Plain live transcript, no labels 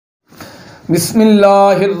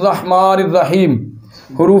बिस्मिल्लाहिर्रहमानिर्रहीम।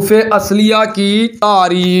 हरूफ असलिया की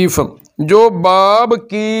तारीफ। जो बाब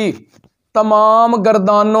की तमाम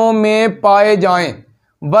गर्दानों में पाए जाएं,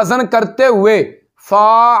 वज़न करते हुए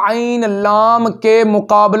फ़ा आइन लाम के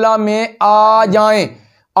मुकाबला में आ जाएं,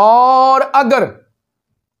 और अगर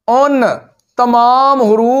उन तमाम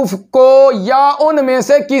हरूफ को या उनमें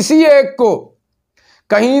से किसी एक को,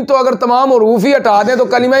 कहीं तो अगर तमाम हरूफ ही हटा दें तो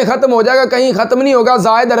कलिमा ही ख़त्म हो जाएगा, कहीं ख़त्म नहीं होगा,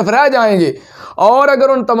 ज़ायद हरफ रह जाएंगे। और अगर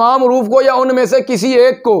उन तमाम हरूफ को या उनमें से किसी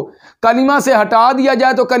एक को कलिमा से हटा दिया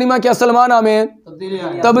जाए तो कलिमा के असल माना में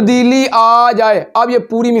तब्दीली आ जाए। अब ये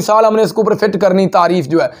पूरी मिसाल हमने इसके ऊपर फिट करनी, तारीफ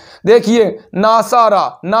जो है देखिए,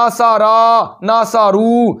 नासारा, नासारा,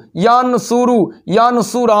 नासारू, यानसुरू,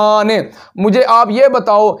 यानसुरान। मुझे आप ये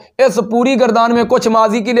बताओ, इस पूरी गर्दान में कुछ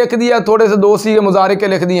माजी की लिख दिया, थोड़े से दो सीगे मुजारे के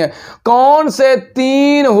लिख दिए हैं, कौन से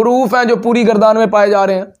तीन हरूफ हैं जो पूरी गर्दान में पाए जा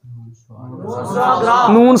रहे हैं?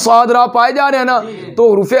 नून साद रा पाए जा रहे हैं ना। तो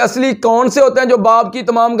हरूफ असली कौन से होते हैं जो बाब की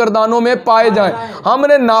तमाम गर्दानों में पाए जाएं?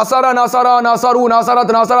 हमने नासारा, नासारा, नासारू,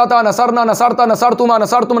 नासारत, नासारता, नसरना, नसरता, नसरतुमा,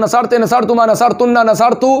 नसरतुम, नसरते, नसरतुमा, नसरतुन्ना,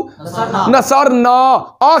 नसरतु, नसरना,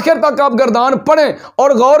 आखिर तक आप गर्दान पढ़ें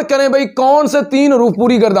और गौर करें भाई कौन से तीन हरूफ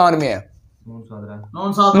पूरी गर्दान में है।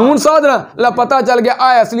 नून सादरा ला पता चल गया,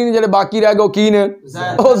 आए असली ने जेडे बाकी रह गए की ने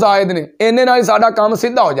ओ जायद ने, इन्हें नाल साडा काम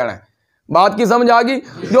सीधा हो जाना है। बात की समझ आ गई?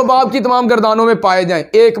 जो बाब की तमाम गर्दानों में पाए जाएं।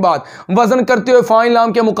 एक बात, वजन करते हुए फाइन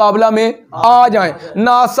लाम के मुकाबला में आ जाएं।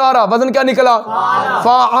 नासारा वजन क्या निकला?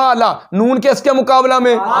 फाआला। नून किसके मुकाबला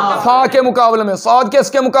में? फा के मुकाबला में। साद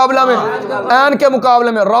किसके मुकाबला में? ऐन के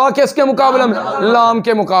मुकाबला में। रा किसके मुकाबला में? लाम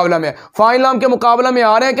के मुकाबला में। फाइन लाम के मुकाबला में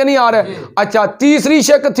आ रहे हैं कि नहीं आ रहे? अच्छा, तीसरी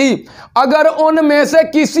शक थी, अगर उनमें से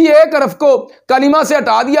किसी एक हरफ को कलिमा से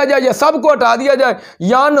हटा दिया जाए या सब को हटा दिया जाए,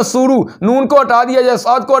 या नसूरू, नून को हटा दिया जाए,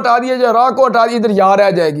 साद को हटा दिया जाए, को हटा दी, इधर या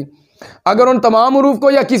रह जाएगी। अगर उन तमाम हरूफ को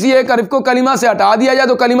या किसी एक हरफ को कलिमा से हटा दिया जाए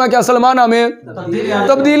तो कलिमा के असल माना में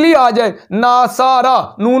तब्दीली आ जाए।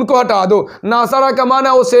 नासारा, नून को हटा दो, नासारा का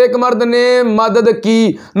माना उस एक मर्द ने मदद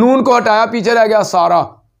की, नून को हटाया पीछे रह गया सारा,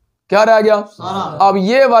 क्या रह गया? अब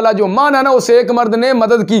ये वाला जो माना ना, उस एक मर्द ने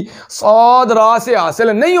मदद की, सौद रा से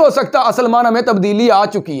हासिल नहीं हो सकता, असल माना में तब्दीली आ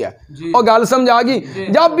चुकी है। और गाल समझ आ गई?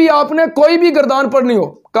 जब भी आपने कोई भी गर्दान पढ़नी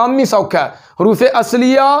हो, काम ही सौखा है। हरूफ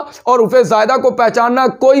असलिया और हरूफ ज़ायदा को पहचानना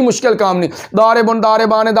कोई मुश्किल काम नहीं। दारे बुन, दारे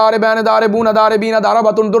बाने, दारे बैने, दारे बूना, दारे बीना, दारा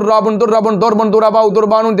बतुन, दुर्राबुन, दुर्राबुन, दुरबुन, दुराबाउ,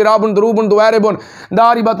 दुरबानुन, दिराबुन, दुरूबुन, दुआरे बुन,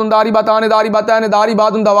 दारी बतुन, दारी बताने, दारी बताने, दारी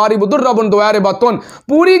बातुन, दवारी दुर्राबुन, दुआरे बतुन।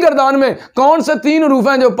 पूरी गर्दान में कौन से तीन हरूफ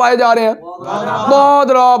हैं जो पाए जा रहे हैं?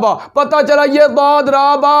 दाद राबा। पता चला ये दाद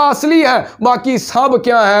राबा असली है, बाकी सब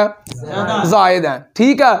क्या है? ज़ायद है।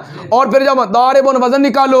 ठीक है। और फिर जब दारे बुन वजन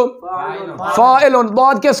निकालो, फाइल,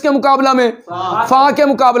 दाद किसके मुकाबला में? फा के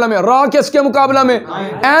मुकाबला में। रा किसके मुकाबला में?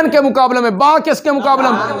 ऐन के मुकाबला में। बा किसके मुकाबला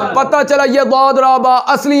में? पता चला ये दाद रा बा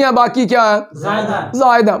असली है, बाकी क्या है?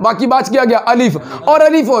 जायद है। बाकी बच गया अलिफ, और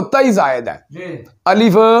अलिफ होता ही जायद है।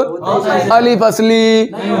 अलिफ अलिफ असली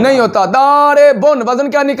नहीं होता। दारे बुन वजन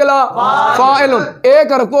क्या निकला? फाइल।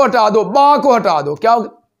 एक हरफ को हटा दो, बा को हटा दो, क्या?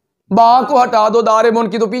 बा को हटा दो, दारे बुन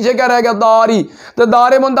की, तो पीछे क्या रह गया? दारी। तो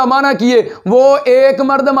दारे बुन का माना किए वो एक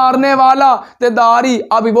मर्द मारने वाला, ते दारी,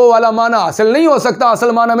 अब वो वाला माना हासिल नहीं हो सकता,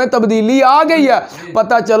 असल माना में तब्दीली आ गई है।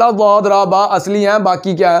 पता चला दाद रा बा असली है,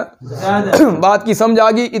 बाकी क्या है? बात की समझ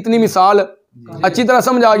आ गई? इतनी मिसाल अच्छी तरह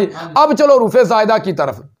समझ आ गई। अब चलो हरूफ ज़ायदा की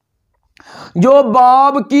तरफ। जो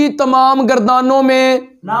बाब की तमाम गर्दानों में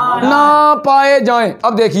ना पाए जाएं।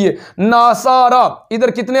 अब देखिए, नासारा,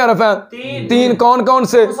 इधर कितने हरफ हैं? तीन। कौन कौन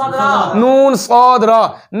से? नून साद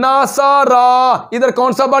रा। नासारा, इधर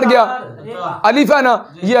कौन सा बढ़ गया? अलिफ है ना।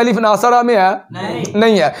 ये अलिफ नासारा में है?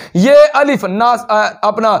 नहीं है। ये अलिफ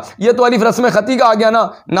अपना ये तो अलिफ रस्म खती का आ गया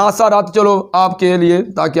ना। नासारा, चलो आपके लिए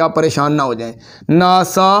ताकि आप परेशान ना हो जाएं,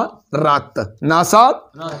 नासारत, नासा,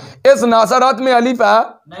 इस नासारत में अलिफ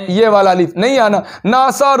है? ये वाला अलिफ नहीं है ना।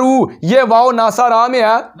 नासारू, ये वाव नासारा में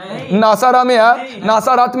है? नासारा में है?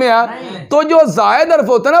 नासारत में है? तो जो जायद हरफ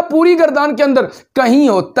होता है ना पूरी गर्दान के अंदर, कहीं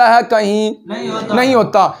होता है, कहीं नहीं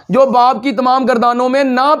होता। जो बाब की तमाम गर्दानों में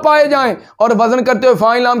ना पाए जाएं और वजन करते हुए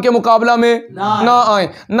फाइल लाम के मुकाबला में ना आए।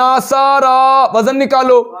 नासारा, वजन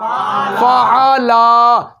निकालो,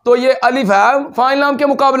 फाआला, तो ये अलिफ है फाइल लाम के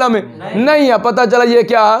मुकाबला में? नहीं है। पता चला ये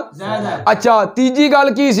क्या है? अच्छा, तीजी गल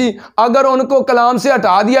की सी, अगर उनको कलाम से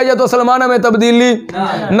हटा दिया जाए तो सलमाना में तब्दीली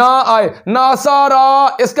ना आए।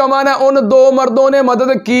 नासारा, इसका माना उन दो मर्दों ने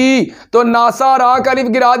मदद की, तो नासारा का अलिफ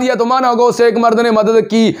गिरा दिया तो माना होगा उस एक मर्द ने मदद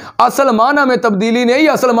की, असल माना में तब्दीली नहीं,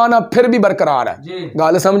 असल माना फिर भी बरकरार है।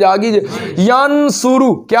 गाल समझ आ गई?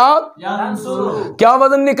 यानसुरू, क्या क्या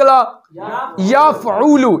वजन निकला?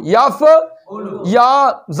 याफउलु, याफ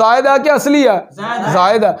या ज़ायदा के असली है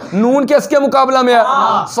ज़ायदा, नून किस के मुकाबला में है,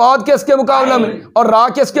 सौद किस के मुकाबला में, और रा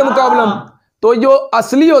किस के मुकाबला में। तो जो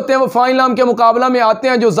असली होते हैं वो फाइल नाम के मुकाबला में आते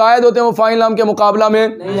हैं, जो जायद होते हैं वो फाइल नाम के मुकाबला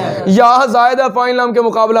में, या ज़ायदा फाइल नाम के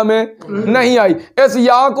मुकाबला में नहीं आई। इस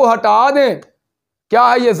या को हटा दें, क्या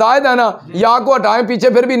है ये जायद है ना, या को हटाएं पीछे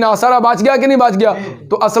फिर भी नासारा बच गया कि नहीं बच गया,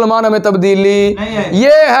 तो असल माना में तब्दीली।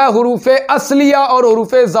 ये है हुरूफ असलिया और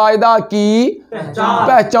हुरूफ जायदा की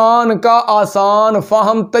पहचान का आसान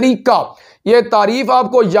फहम तरीका। ये तारीफ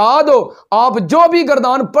आपको याद हो, आप जो भी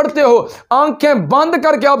गर्दान पढ़ते हो आंखें बंद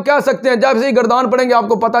करके आप कह सकते हैं, जब से ही गर्दान पढ़ेंगे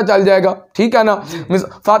आपको पता चल जाएगा, ठीक है ना।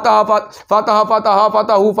 फातहा फातहा फातहा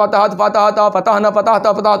फातहू फातहत फातहता फतहना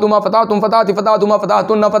फतहता फतहतुमा फतहतुम फतहति फतहतुमा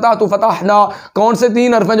फतहतुन्ना फतहतु फतहना। कौन से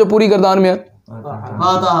 3 हर्फ हैं जो पूरी गर्दान में है?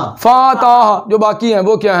 फातहा। जो बाकी हैं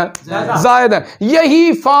वो क्या है? जायद है।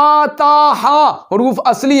 यही फातहा हुरूफ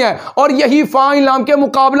असली है और यही फाइल नाम के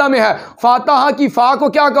मुकाबला में है। फातहा की फा को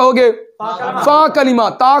क्या कहोगे? फा कलिमा।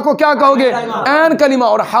 ता को क्या कहोगे? ऐन कलिमा।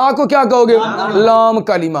 और हा को क्या कहोगे? लाम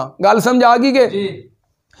कलिमा। गल समझ आ गई के?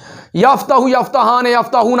 यफ्तहु यफ्तहान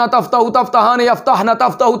यफ्तहुना तफ्तहु तफ्तहान यफ्तहना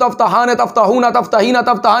तफ्तहु तफ्तहान तफ्तहुना तफ्तहीना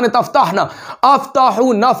तफ्तहान तफ्तहना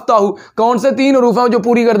अफ्तहु नफ्तहु। कौन से 3 हुरूफ हैं जो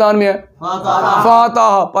पूरी गर्दान में है?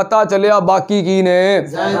 फातहा। पता चले अब बाकी की ने।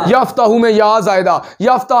 यफ्तहु में या ज़ायदा,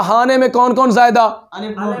 यफ्तहाने में कौन कौन ज़ायदा?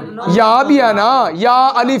 या भी है ना, या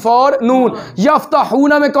अलिफ और नून।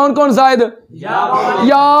 यफ्तहुना में कौन कौन ज़ायद?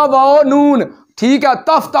 या वाओ नून, ठीक है।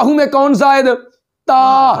 तफ्तहु में कौन ज़ायद?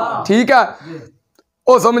 ता, ठीक है।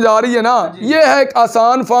 ओ समझ आ रही है ना। ये है एक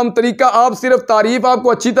आसान फॉर्म तरीका। आप सिर्फ तारीफ आपको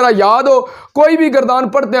अच्छी तरह याद हो, कोई भी गर्दान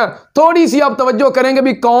पढ़ते हैं थोड़ी सी आप तवज्जो करेंगे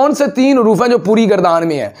भी कौन से 3 हुरूफ हैं जो पूरी गर्दान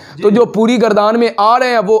में है। तो जो पूरी गर्दान में आ रहे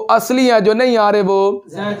हैं वो असली हैं, जो नहीं आ रहे वो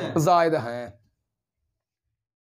जायद हैं।